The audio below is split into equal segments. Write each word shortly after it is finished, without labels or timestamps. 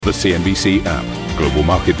The CNBC app. Global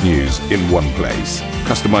market news in one place.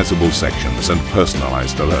 Customizable sections and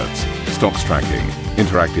personalized alerts. Stocks tracking,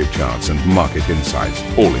 interactive charts and market insights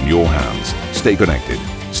all in your hands. Stay connected.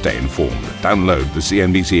 Stay informed. Download the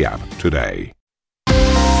CNBC app today.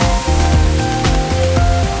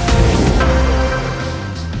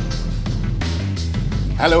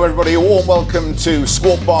 Hello everybody, a warm welcome to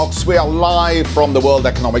Squawk Box. We are live from the World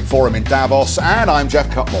Economic Forum in Davos, and I'm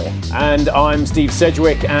Jeff Cutmore. And I'm Steve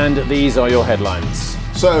Sedgwick, and these are your headlines.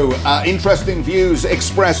 So, interesting views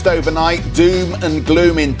expressed overnight, doom and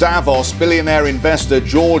gloom in Davos. Billionaire investor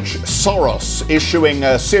George Soros issuing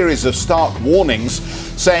a series of stark warnings,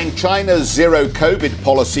 saying China's zero COVID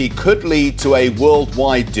policy could lead to a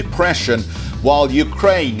worldwide depression, while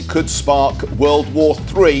Ukraine could spark World War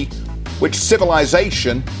III, which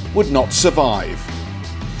civilization would not survive.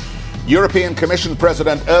 European Commission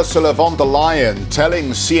President Ursula von der Leyen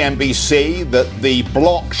telling CNBC that the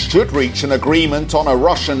bloc should reach an agreement on a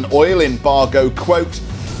Russian oil embargo, quote,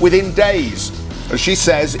 within days. As she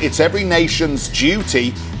says, it's every nation's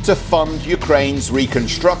duty to fund Ukraine's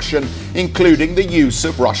reconstruction, including the use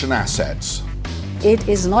of Russian assets. It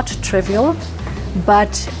is not trivial,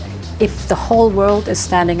 but if the whole world is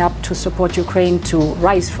standing up to support Ukraine to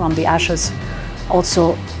rise from the ashes,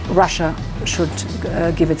 also Russia should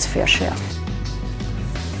give its fair share.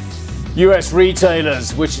 US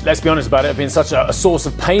retailers, which, let's be honest about it, have been such a source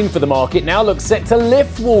of pain for the market, now look set to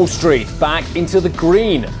lift Wall Street back into the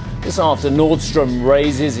green. This after Nordstrom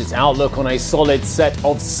raises its outlook on a solid set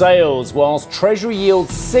of sales, whilst Treasury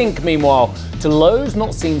yields sink, meanwhile, to lows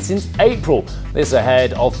not seen since April. This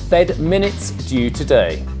ahead of Fed minutes due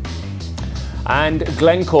today. And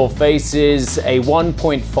Glencore faces a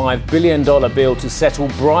 $1.5 billion bill to settle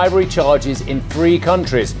bribery charges in 3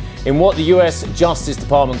 countries in what the US Justice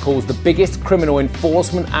Department calls the biggest criminal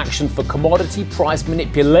enforcement action for commodity price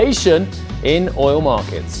manipulation in oil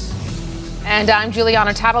markets. And I'm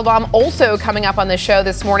Juliana Tattlebaum. Also coming up on the show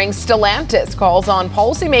this morning, Stellantis calls on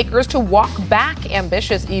policymakers to walk back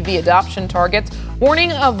ambitious EV adoption targets,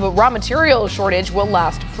 warning of a raw material shortage will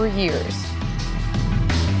last for years.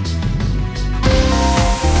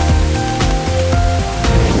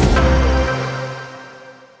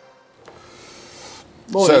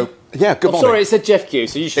 Morning. Good morning. Sorry, it said Jeff Q,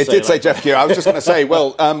 so you should say it. It did say Jeff Q. I was just going to say,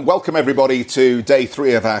 welcome everybody to day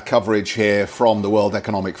 3 of our coverage here from the World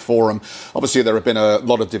Economic Forum. Obviously, there have been a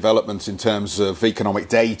lot of developments in terms of economic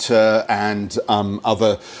data and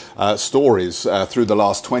other stories through the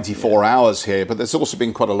last 24 hours here, but there's also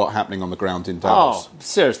been quite a lot happening on the ground in Davos. Oh,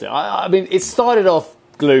 seriously. I mean, it started off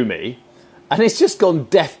gloomy, and it's just gone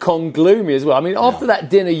DEFCON gloomy as well. I mean, after that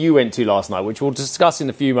dinner you went to last night, which we'll discuss in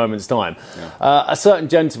a few moments' time, a certain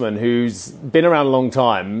gentleman who's been around a long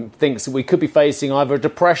time thinks that we could be facing either a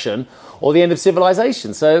depression or the end of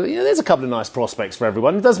civilization. So, there's a couple of nice prospects for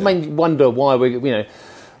everyone. It does make you wonder why we're,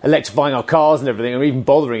 electrifying our cars and everything, or even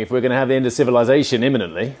bothering if we're going to have the end of civilization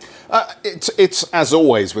imminently. It's as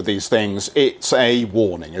always with these things, it's a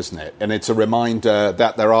warning, isn't it? And it's a reminder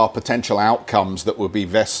that there are potential outcomes that would be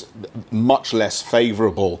much less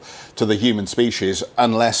favourable to the human species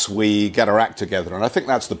unless we get our act together. And I think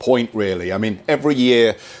that's the point, really. I mean, every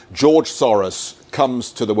year, George Soros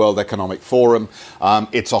comes to the World Economic Forum.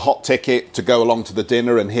 It's a hot ticket to go along to the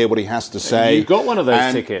dinner and hear what he has to say. You got one of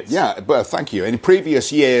those tickets. Yeah, well, thank you. In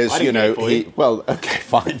previous years, fine.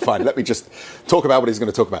 Let me just talk about what he's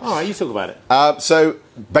going to talk about. All right, you talk about it. So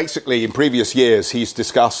basically, in previous years, he's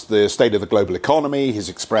discussed the state of the global economy. He's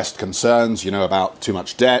expressed concerns, about too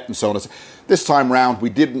much debt and so on. This time round, we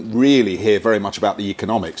didn't really hear very much about the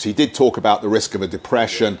economics. He did talk about the risk of a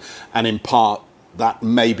depression, and in part, that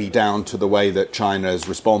may be down to the way that China has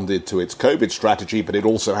responded to its COVID strategy, but it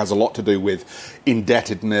also has a lot to do with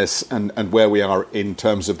indebtedness and where we are in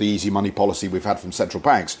terms of the easy money policy we've had from central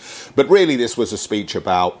banks. But really, this was a speech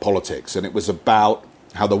about politics, and it was about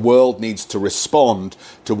how the world needs to respond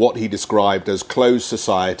to what he described as closed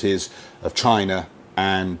societies of China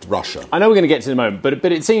and Russia. I know we're going to get to it in a moment,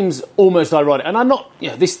 but it seems almost ironic. And I'm not,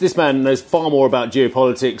 this man knows far more about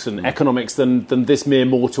geopolitics and economics than this mere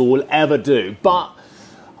mortal will ever do. But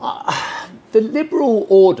the liberal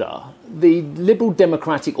order, the liberal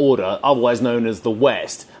democratic order, otherwise known as the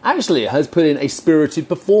West, actually has put in a spirited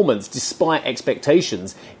performance despite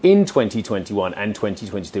expectations in 2021 and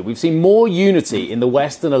 2022. We've seen more unity in the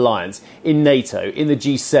Western alliance, in NATO, in the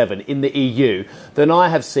G7, in the EU than I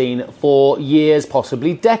have seen for years,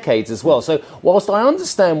 possibly decades as well. So whilst I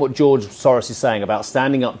understand what George Soros is saying about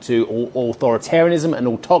standing up to authoritarianism and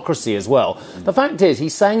autocracy as well, the fact is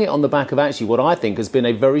he's saying it on the back of actually what I think has been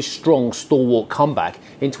a very strong stalwart comeback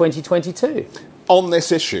in 2022. On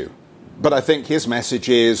this issue, But I think his message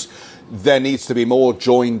is there needs to be more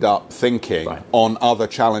joined up thinking on other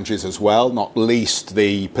challenges as well, not least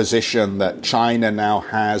the position that China now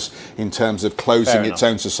has in terms of closing its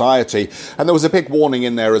own society. And there was a big warning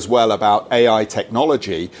in there as well about AI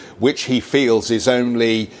technology, which he feels is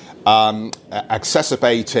only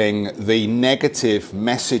exacerbating the negative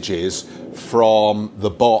messages from the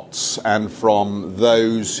bots and from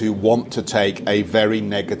those who want to take a very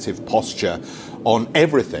negative posture on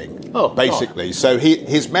everything, basically. God. So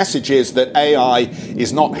his message is that AI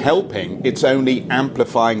is not helping, it's only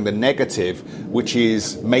amplifying the negative, which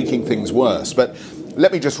is making things worse. But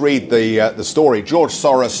let me just read the story. George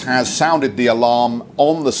Soros has sounded the alarm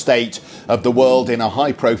on the state of the world in a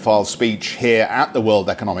high-profile speech here at the World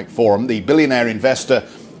Economic Forum. The billionaire investor,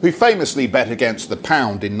 who famously bet against the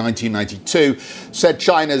pound in 1992, said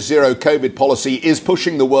China's zero-COVID policy is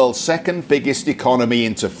pushing the world's second biggest economy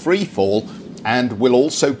into free fall and will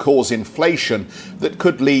also cause inflation that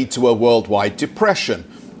could lead to a worldwide depression.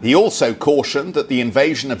 He also cautioned that the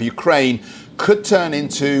invasion of Ukraine could turn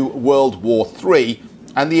into World War III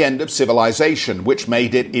and the end of civilization, which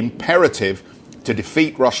made it imperative to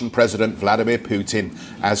defeat Russian President Vladimir Putin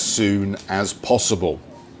as soon as possible.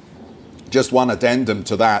 Just one addendum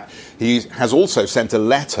to that, he has also sent a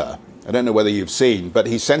letter, I don't know whether you've seen, but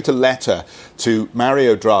he sent a letter to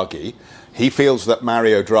Mario Draghi. He feels that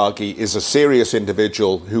Mario Draghi is a serious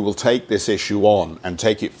individual who will take this issue on and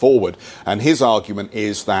take it forward. And his argument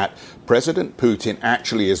is that President Putin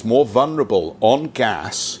actually is more vulnerable on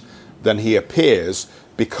gas than he appears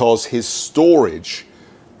because his storage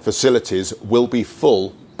facilities will be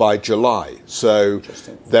full by July. So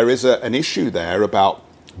there is an issue there about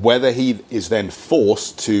whether he is then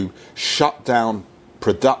forced to shut down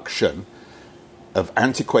production of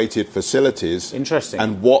antiquated facilities. Interesting.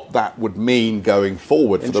 And what that would mean going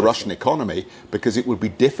forward for the Russian economy, because it would be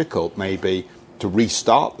difficult maybe to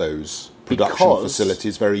restart those production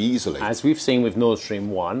facilities very easily. As we've seen with Nord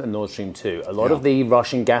Stream 1 and Nord Stream 2, a lot of the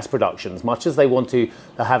Russian gas productions, much as they want to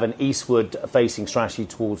have an eastward-facing strategy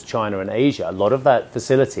towards China and Asia, a lot of that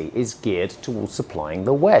facility is geared towards supplying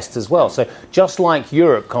the West as well. So just like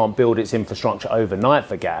Europe can't build its infrastructure overnight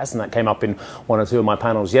for gas, and that came up in one or two of my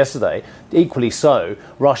panels yesterday, equally so,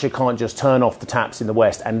 Russia can't just turn off the taps in the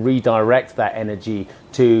West and redirect that energy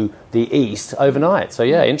to the east overnight. So,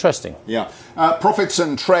 yeah, interesting. Yeah. Profits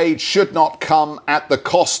and trade should not come at the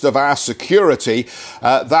cost of our security.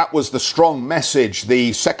 That was the strong message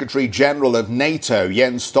the Secretary General of NATO,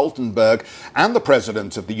 Jens Stoltenberg, and the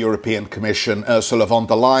President of the European Commission, Ursula von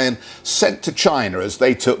der Leyen, sent to China as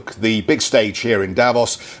they took the big stage here in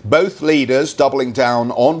Davos, both leaders doubling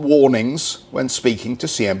down on warnings when speaking to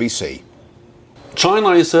CNBC. China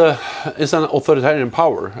is an authoritarian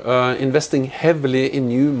power, investing heavily in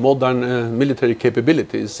new modern military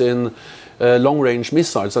capabilities, in long-range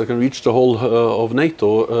missiles that can reach the whole of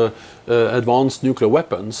NATO, advanced nuclear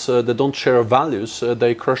weapons. They don't share values.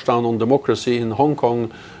 They crush down on democracy in Hong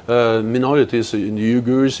Kong, minorities in the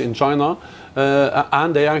Uyghurs in China,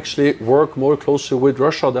 and they actually work more closely with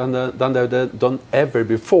Russia than they've done ever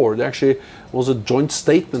before. There actually was a joint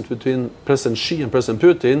statement between President Xi and President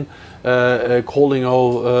Putin calling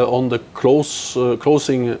on the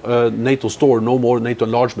closing NATO store, no more NATO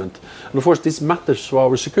enlargement. And of course, this matters to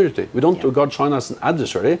our security. We don't regard China as an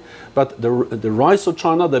adversary, but the rise of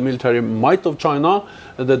China, the military might of China,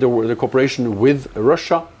 the cooperation with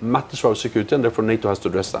Russia matters for our security, and therefore NATO has to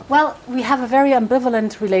address that. Well, we have a very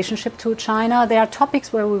ambivalent relationship to China. There are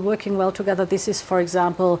topics where we're working well together. This is, for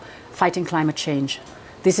example, fighting climate change.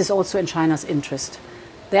 This is also in China's interest.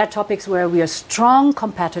 There are topics where we are strong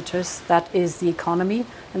competitors, that is the economy,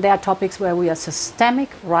 and there are topics where we are systemic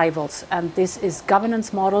rivals, and this is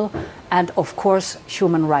governance model and, of course,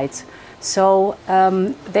 human rights. So,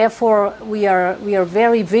 therefore, we are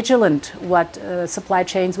very vigilant what supply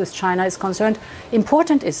chains with China is concerned.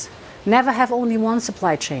 Important is never have only one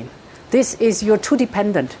supply chain. You're too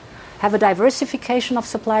dependent. Have a diversification of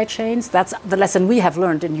supply chains. That's the lesson we have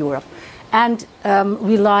learned in Europe. And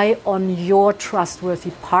rely on your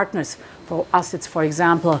trustworthy partners. For us, it's, for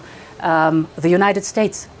example, the United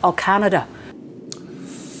States or Canada.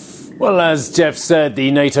 Well, as Jeff said, the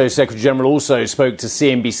NATO Secretary General also spoke to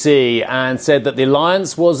CNBC and said that the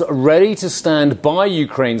alliance was ready to stand by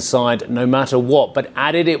Ukraine's side no matter what, but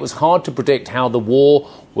added it was hard to predict how the war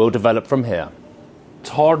will develop from here.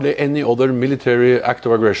 Hardly any other military act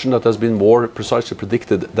of aggression that has been more precisely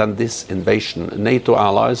predicted than this invasion. NATO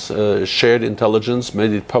allies shared intelligence,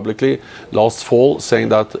 made it publicly last fall, saying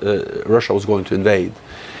that Russia was going to invade.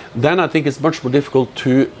 Then I think it's much more difficult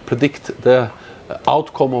to predict the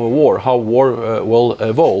outcome of a war, how war will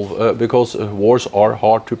evolve, because wars are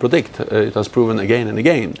hard to predict. It has proven again and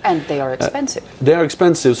again. And they are expensive. They are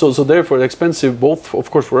expensive, so therefore they're expensive both, of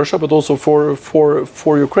course, for Russia, but also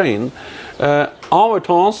for Ukraine. Our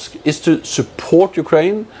task is to support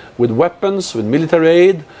Ukraine with weapons, with military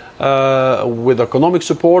aid, with economic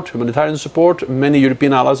support, humanitarian support. Many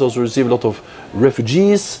European allies also receive a lot of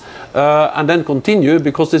refugees, and then continue,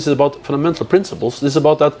 because this is about fundamental principles. This is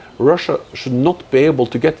about that Russia should not be able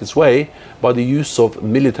to get its way by the use of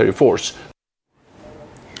military force.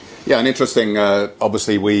 Yeah, and interesting,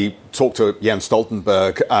 obviously we talked to Jens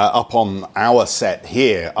Stoltenberg up on our set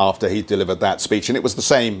here after he delivered that speech, and it was the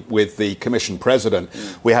same with the Commission President.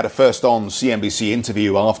 We had a first on CNBC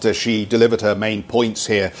interview after she delivered her main points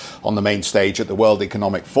here on the main stage at the World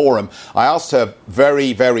Economic Forum. I asked her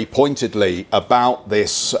very, very pointedly about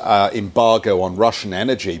this embargo on Russian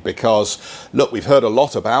energy because, look, we've heard a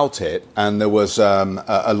lot about it, and there was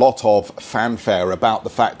a lot of fanfare about the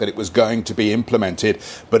fact that it was going to be implemented,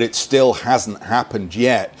 but it still hasn't happened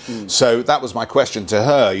yet. So that was my question to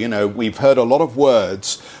her. You know, we've heard a lot of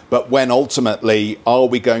words, but when ultimately are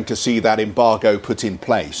we going to see that embargo put in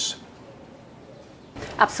place?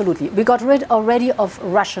 Absolutely. We got rid already of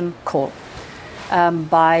Russian coal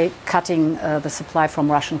by cutting the supply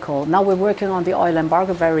from Russian coal. Now we're working on the oil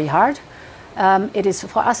embargo very hard. It is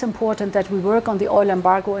for us important that we work on the oil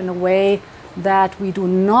embargo in a way that we do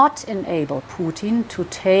not enable Putin to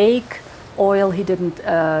take oil he didn't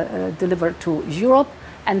deliver to Europe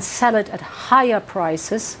and sell it at higher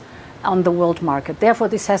prices on the world market. Therefore,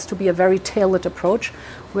 this has to be a very tailored approach,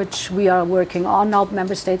 which we are working on now.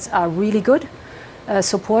 Member states are really good,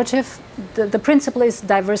 supportive. The principle is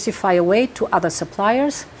diversify away to other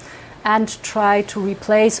suppliers and try to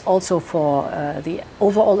replace also for the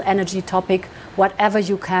overall energy topic whatever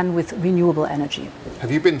you can with renewable energy.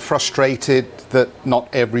 Have you been frustrated that not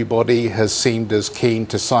everybody has seemed as keen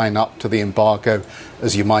to sign up to the embargo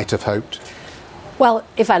as you might have hoped? Well,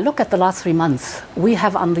 if I look at the last 3 months, we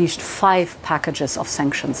have unleashed 5 packages of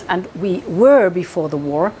sanctions, and we were, before the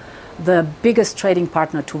war, the biggest trading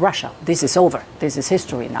partner to Russia. This is over. This is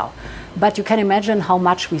history now. But you can imagine how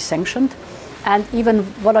much we sanctioned. And even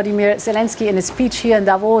Volodymyr Zelensky in his speech here in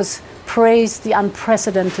Davos praised the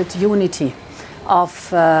unprecedented unity of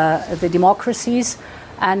the democracies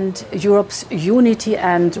and Europe's unity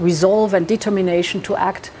and resolve and determination to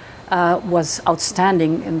act was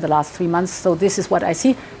outstanding in the last 3 months. So this is what I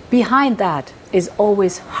see. Behind that is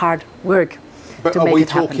always hard work. But to are make we it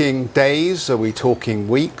happen. talking days? Are we talking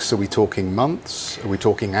weeks? Are we talking months? Are we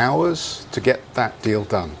talking hours to get that deal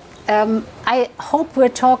done? I hope we're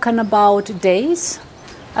talking about days.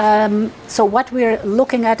 So what we're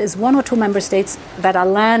looking at is 1 or 2 member states that are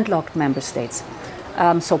landlocked member states,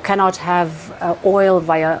 so cannot have oil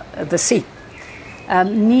via the sea.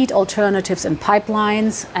 Need alternatives in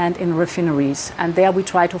pipelines and in refineries. And there we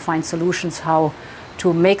try to find solutions how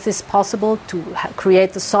to make this possible, to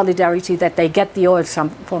create the solidarity that they get the oil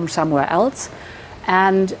from somewhere else,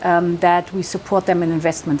 and that we support them in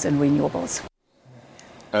investments in renewables.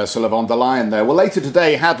 Ursula von der Leyen there. Well, later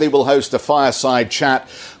today, Hadley will host a fireside chat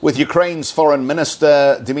with Ukraine's Foreign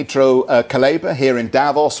Minister Dmytro Kuleba here in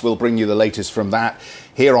Davos. We'll bring you the latest from that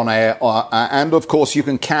here on air. And, of course, you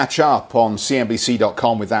can catch up on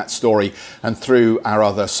cnbc.com with that story and through our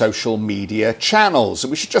other social media channels.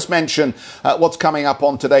 We should just mention what's coming up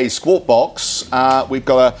on today's Squawk Box. We've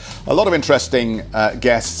got a lot of interesting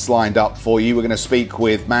guests lined up for you. We're going to speak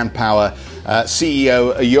with Manpower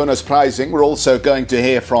CEO Jonas Preising. We're also going to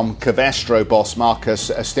hear from Covestro boss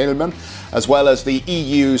Marcus Stillman, as well as the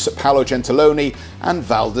EU's Paolo Gentiloni and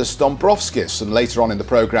Valdis Dombrovskis. And later on in the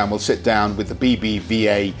programme, we'll sit down with the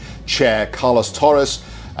BBVA chair Carlos Torres,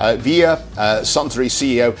 via Suntory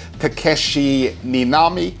CEO Takeshi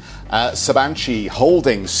Ninami, Sabanci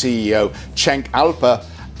Holdings CEO Cenk Alper,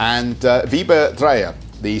 and Wiebe Dreyer,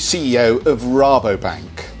 the CEO of Rabobank.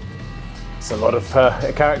 It's a lot of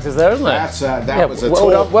characters there, isn't it? That was a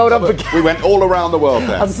tour. Well done for we went all around the world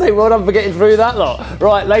there. I'd say well done for getting through that lot.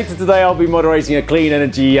 Right, later today I'll be moderating a clean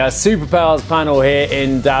energy superpowers panel here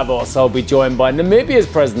in Davos. I'll be joined by Namibia's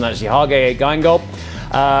president, actually, Hage Geingob,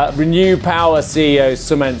 Renew Power CEO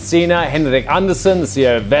Sumant Sina, Henrik Andersen, the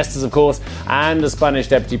CEO of Vestas, of course, and the Spanish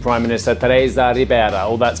Deputy Prime Minister Teresa Ribera.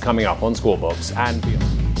 All that's coming up on Squawk Box and beyond.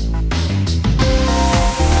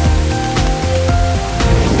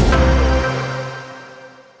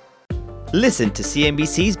 Listen to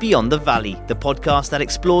CNBC's Beyond the Valley, the podcast that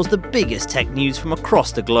explores the biggest tech news from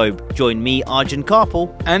across the globe. Join me, Arjun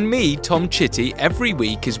Karpal. And me, Tom Chitty, every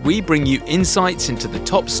week as we bring you insights into the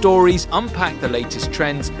top stories, unpack the latest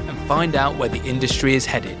trends, and find out where the industry is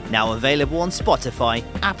headed. Now available on Spotify,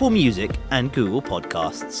 Apple Music, and Google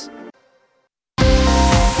Podcasts.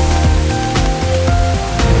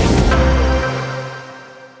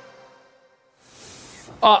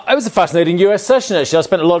 It was a fascinating US session, actually. I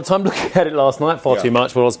spent a lot of time looking at it last night, far too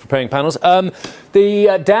much while I was preparing panels.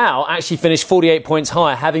 The Dow actually finished 48 points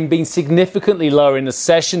higher, having been significantly lower in the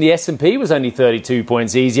session. The S&P was only 32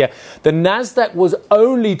 points easier. The Nasdaq was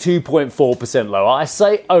only 2.4% lower. I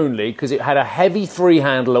say only because it had a heavy three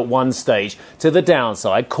handle at one stage to the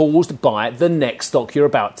downside, caused by the next stock you're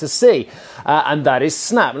about to see. And that is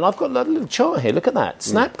Snap. And I've got a little chart here. Look at that.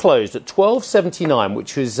 Snap closed at 12.79,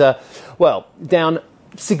 which was, down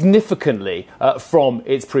significantly from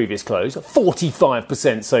its previous close,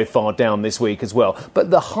 45% so far down this week as well.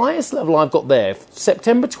 But the highest level I've got there,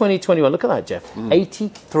 September 2021, look at that, Jeff,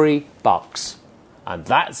 $83. And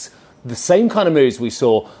that's the same kind of moves we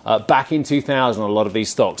saw back in 2000 on a lot of these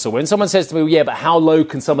stocks. So when someone says to me, well, yeah, but how low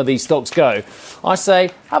can some of these stocks go? I say,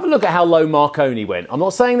 have a look at how low Marconi went. I'm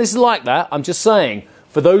not saying this is like that. I'm just saying,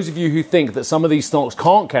 for those of you who think that some of these stocks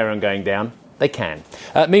can't carry on going down, they can.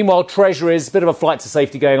 Meanwhile, Treasuries, a bit of a flight to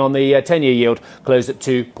safety going on. The 10-year yield closed at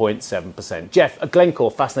 2.7%. Jeff,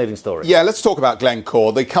 Glencore, fascinating story. Yeah, let's talk about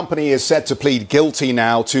Glencore. The company is set to plead guilty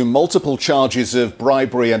now to multiple charges of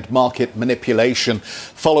bribery and market manipulation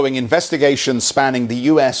following investigations spanning the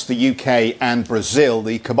US, the UK and Brazil.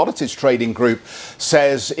 The commodities trading group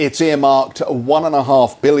says it's earmarked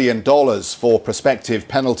 $1.5 billion for prospective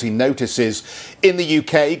penalty notices. In the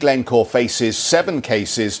UK, Glencore faces 7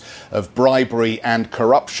 cases of bribery and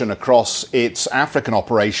corruption across its African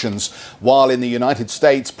operations, while in the United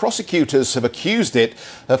States, prosecutors have accused it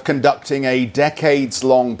of conducting a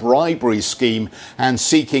decades-long bribery scheme and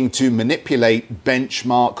seeking to manipulate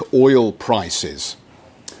benchmark oil prices.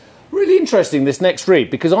 Really interesting, this next read,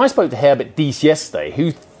 because I spoke to Herbert Diess yesterday,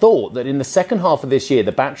 who thought that in the second half of this year,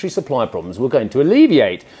 the battery supply problems were going to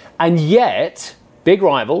alleviate. And yet, big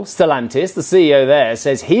rival, Stellantis, the CEO there,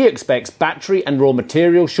 says he expects battery and raw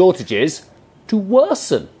material shortages to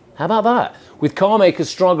worsen. How about that? With car makers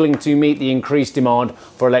struggling to meet the increased demand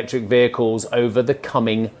for electric vehicles over the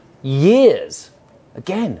coming years.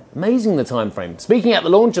 Again, amazing the time frame. Speaking at the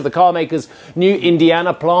launch of the car maker's new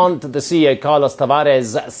Indiana plant, the CEO Carlos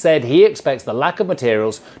Tavares said he expects the lack of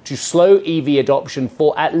materials to slow EV adoption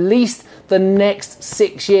for at least the next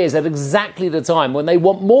 6 years, at exactly the time when they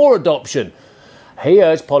want more adoption. He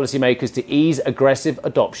urged policymakers to ease aggressive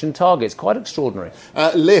adoption targets. Quite extraordinary.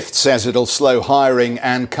 Lyft says it'll slow hiring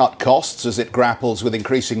and cut costs as it grapples with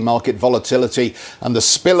increasing market volatility and the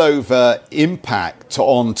spillover impact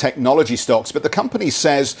on technology stocks. But the company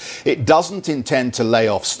says it doesn't intend to lay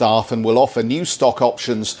off staff and will offer new stock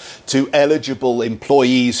options to eligible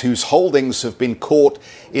employees whose holdings have been caught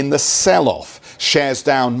in the sell-off. Shares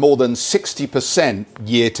down more than 60%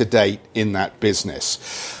 year to date in that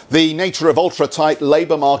business. The nature of ultra-tight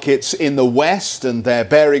labour markets in the West and their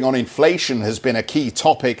bearing on inflation has been a key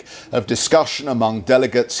topic of discussion among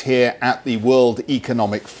delegates here at the World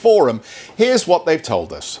Economic Forum. Here's what they've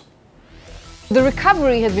told us. The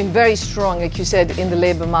recovery has been very strong, like you said, in the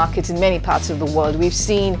labour markets in many parts of the world. We've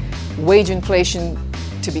seen wage inflation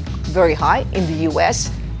to be very high in the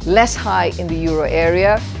US, less high in the euro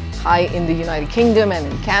area, high in the United Kingdom and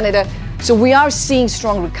in Canada. So we are seeing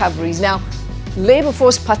strong recoveries. Now, labour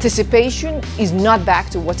force participation is not back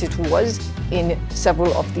to what it was in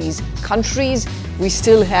several of these countries. We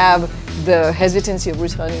still have the hesitancy of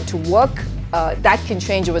returning to work. That can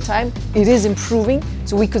change over time. It is improving,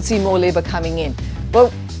 so we could see more labour coming in.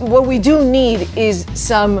 But what we do need is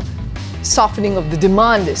some softening of the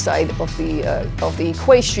demand side of the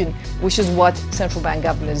equation, which is what central bank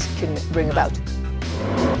governors can bring about.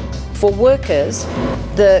 For workers,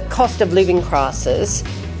 the cost of living crisis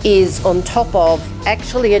is on top of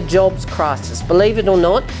actually a jobs crisis. Believe it or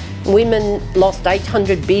not, women lost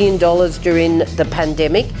 $800 billion during the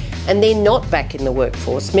pandemic, and they're not back in the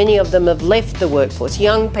workforce. Many of them have left the workforce.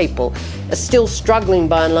 Young people are still struggling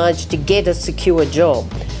by and large to get a secure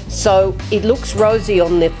job. So it looks rosy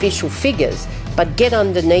on the official figures, but get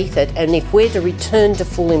underneath it, and if we're to return to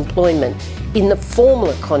full employment in the formal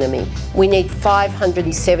economy, we need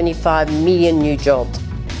 575 million new jobs.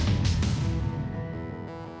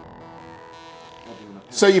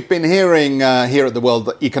 So you've been hearing here at the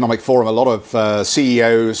World Economic Forum a lot of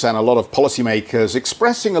CEOs and a lot of policymakers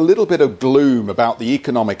expressing a little bit of gloom about the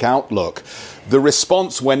economic outlook. The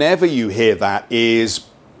response whenever you hear that is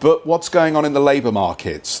But what's going on in the labour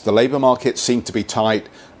markets? The labour markets seem to be tight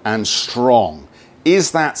and strong.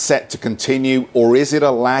 Is that set to continue, or is it a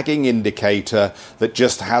lagging indicator that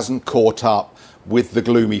just hasn't caught up with the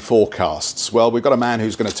gloomy forecasts? Well, we've got a man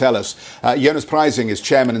who's going to tell us. Jonas Preising is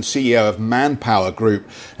chairman and CEO of Manpower Group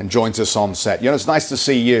and joins us on set. Jonas, nice to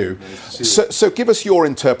see you. Nice to see you. So give us your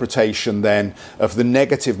interpretation then of the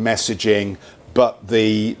negative messaging, but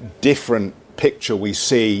the different picture we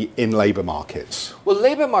see in labour markets. Well,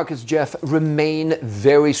 labour markets, Jeff, remain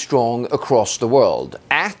very strong across the world,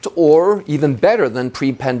 at or even better than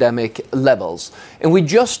pre-pandemic levels. And we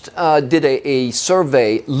just did a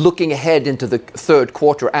survey looking ahead into the third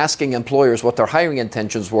quarter, asking employers what their hiring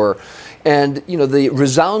intentions were. And, you know, the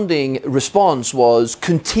resounding response was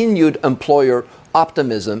continued employer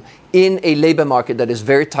optimism in a labour market that is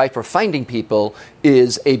very tight for finding people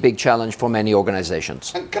is a big challenge for many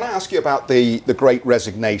organizations. And can I ask you about the Great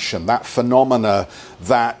Resignation, that phenomena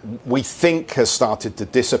that we think has started to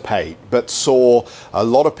dissipate, but saw a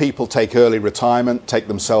lot of people take early retirement, take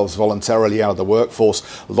themselves voluntarily out of the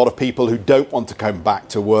workforce, a lot of people who don't want to come back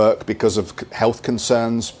to work because of health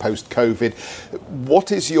concerns post-COVID.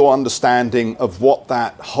 What is your understanding of what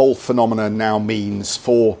that whole phenomena now means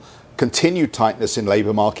for continued tightness in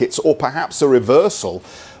labour markets, or perhaps a reversal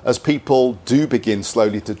as people do begin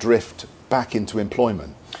slowly to drift back into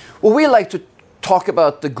employment? Well, we like to talk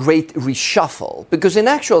about the great reshuffle, because in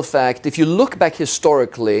actual fact, if you look back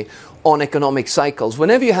historically on economic cycles,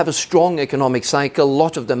 whenever you have a strong economic cycle, a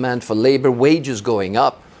lot of demand for labour, wages going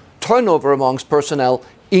up, turnover amongst personnel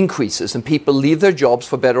increases, and people leave their jobs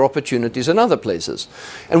for better opportunities in other places.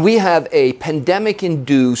 And we have a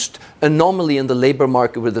pandemic-induced anomaly in the labor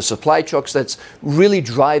market with the supply shocks that's really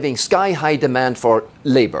driving sky-high demand for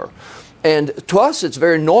labor. And to us, it's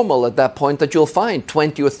very normal at that point that you'll find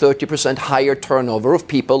 20 or 30% higher turnover of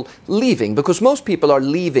people leaving, because most people are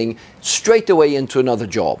leaving straight away into another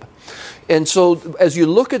job. And so as you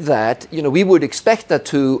look at that, you know, we would expect that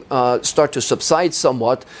to start to subside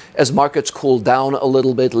somewhat as markets cool down a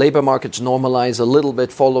little bit, labor markets normalize a little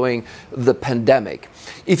bit following the pandemic.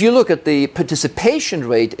 If you look at the participation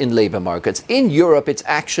rate in labor markets, in Europe, it's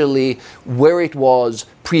actually where it was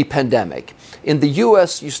pre-pandemic. In the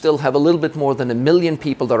US, you still have a little bit more than 1 million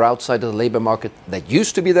people that are outside of the labor market that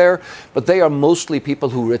used to be there, but they are mostly people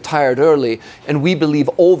who retired early, and we believe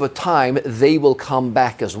over time they will come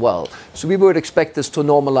back as well. So we would expect this to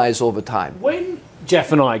normalize over time. When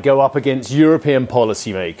Jeff and I go up against European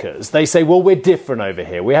policymakers, they say, well, we're different over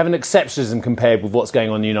here. We have an exceptionalism compared with what's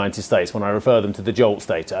going on in the United States, when I refer them to the JOLTS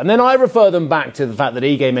data. And then I refer them back to the fact that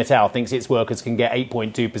IG Metall thinks its workers can get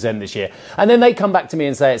 8.2% this year. And then they come back to me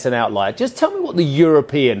and say it's an outlier. Just tell me what the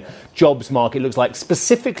European jobs market looks like,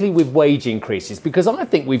 specifically with wage increases, because I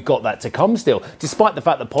think we've got that to come still, despite the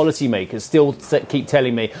fact that policymakers still keep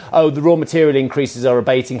telling me, oh, the raw material increases are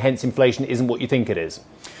abating, hence inflation isn't what you think it is.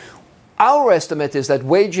 Our estimate is that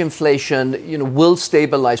wage inflation, will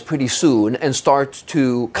stabilize pretty soon and start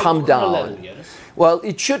to come down. Well,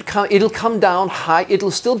 it'll come down high.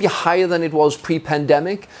 It'll still be higher than it was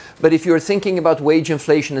pre-pandemic. But if you're thinking about wage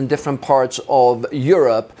inflation in different parts of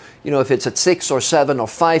Europe, if it's at 6 or 7 or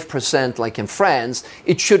 5%, like in France,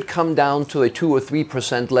 it should come down to a 2 or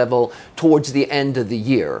 3% level towards the end of the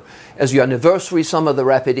year, as you anniversary some of the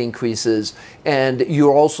rapid increases, and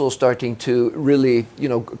you're also starting to really,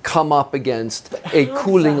 come up against a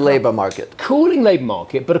cooling labor market. Cooling labor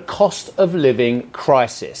market, but a cost of living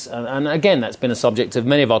crisis. And again, that's been a subject of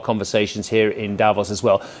many of our conversations here in Davos as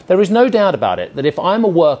well. There is no doubt about it that if I'm a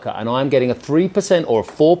worker and I'm getting a 3% or a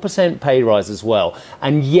 4% pay rise as well,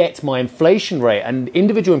 and yet my inflation rate and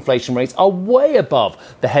individual inflation rates are way above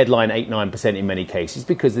the headline 8-9% in many cases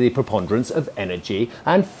because of the preponderance of energy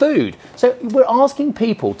and food. So we're asking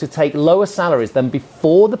people to take lower salaries than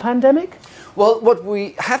before the pandemic? Well, what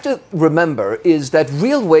we have to remember is that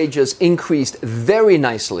real wages increased very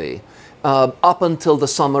nicely up until the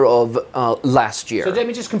summer of last year. So let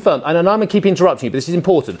me just confirm, and I'm going to keep interrupting you, but this is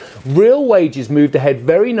important. Real wages moved ahead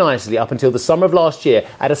very nicely up until the summer of last year.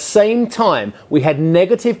 At the same time, we had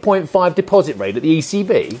negative 0.5 deposit rate at the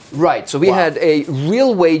ECB. Right, so we had a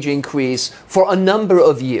real wage increase for a number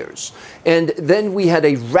of years. And then we had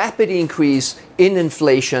a rapid increase in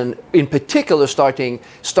inflation, in particular starting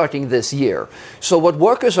this year. So what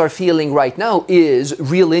workers are feeling right now is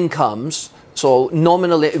real incomes, so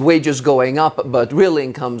nominal wages going up, but real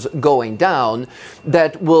incomes going down,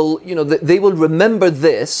 that will, they will remember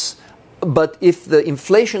this But if the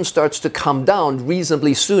inflation starts to come down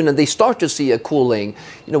reasonably soon and they start to see a cooling,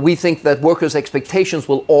 we think that workers' expectations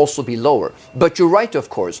will also be lower. But you're right, of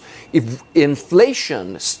course. If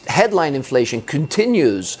inflation, headline inflation,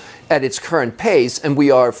 continues at its current pace and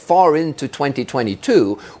we are far into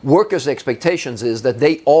 2022, workers' expectations is that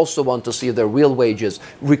they also want to see their real wages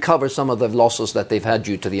recover some of the losses that they've had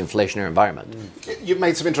due to the inflationary environment. You've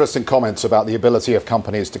made some interesting comments about the ability of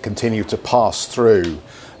companies to continue to pass through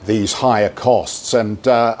these higher costs, and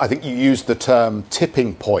I think you used the term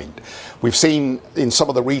tipping point. We've seen in some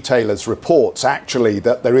of the retailers' reports actually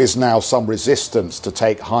that there is now some resistance to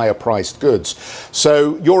take higher priced goods.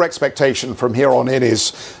 So your expectation from here on in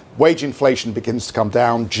is wage inflation begins to come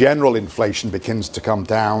down, general inflation begins to come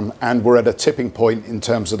down, and we're at a tipping point in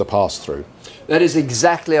terms of the pass-through. That is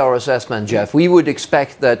exactly our assessment, Jeff. We would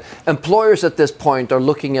expect that employers at this point are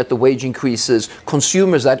looking at the wage increases,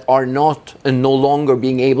 consumers that are not and no longer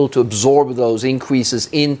being able to absorb those increases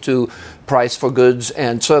into price for goods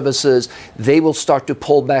and services, they will start to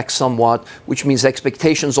pull back somewhat, which means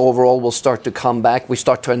expectations overall will start to come back. We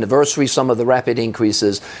start to anniversary some of the rapid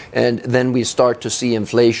increases, and then we start to see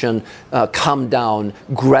inflation come down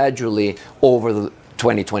gradually over the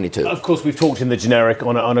 2022. Of course, we've talked in the generic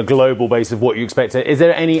on a global basis of what you expect. Is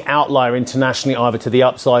there any outlier internationally, either to the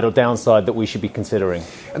upside or downside, that we should be considering?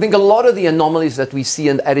 I think a lot of the anomalies that we see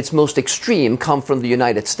at its most extreme come from the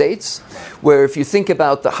United States, where if you think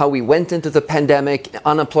about how we went into the pandemic,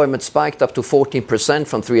 unemployment spiked up to 14%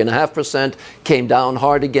 from 3.5%, came down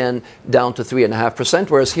hard again, down to 3.5%,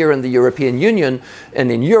 whereas here in the European Union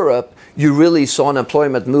and in Europe, you really saw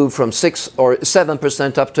unemployment move from 6 or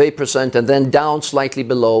 7% up to 8% and then down slightly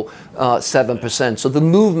below 7%. So the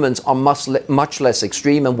movements are much less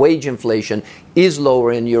extreme, and wage inflation is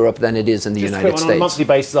lower in Europe than it is in the United States. On a monthly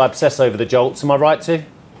basis, I obsess over the JOLTS. Am I right to?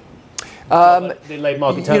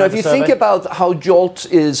 If you think about how JOLT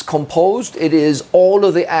is composed, it is all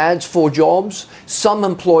of the ads for jobs. Some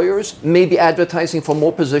employers may be advertising for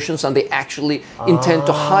more positions than they actually intend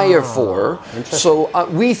to hire for. So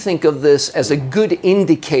we think of this as a good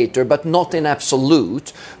indicator, but not in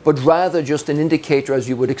absolute, but rather just an indicator, as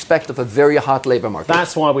you would expect, of a very hot labor market.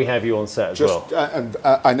 That's why we have you on set as well.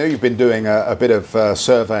 I know you've been doing a bit of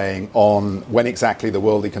surveying on when exactly the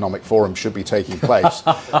World Economic Forum should be taking place,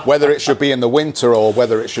 whether it should be in the winter or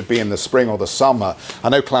whether it should be in the spring or the summer. I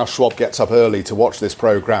know Klaus Schwab gets up early to watch this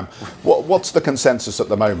programme. What's the consensus at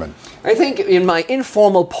the moment? I think in my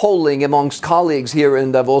informal polling amongst colleagues here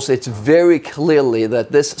in Davos, it's very clearly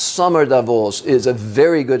that this summer Davos is a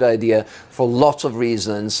very good idea for lots of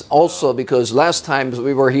reasons. Also because last time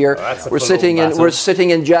we were here, we're sitting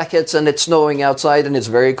in jackets and it's snowing outside and it's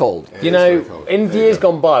very cold. In years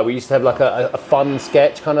gone by, we used to have like a fun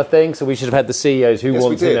sketch kind of thing. So we should have had the CEOs who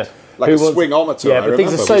want to. Like a swingometer. Yeah, but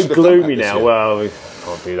things are so gloomy now. Well, we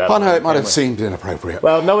can't do that. I know it might have seemed inappropriate.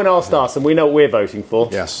 Well, no one asked us, and we know what we're voting for.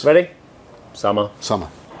 Yes. Ready? Summer.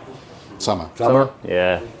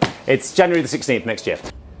 Yeah. It's January the 16th next year.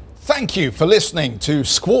 Thank you for listening to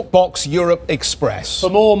Squawk Box Europe Express. For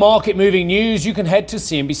more market-moving news, you can head to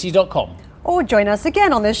cnbc.com. Or join us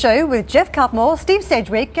again on the show with Jeff Cutmore, Steve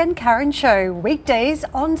Sedgwick and Karen Cho, weekdays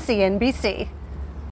on CNBC.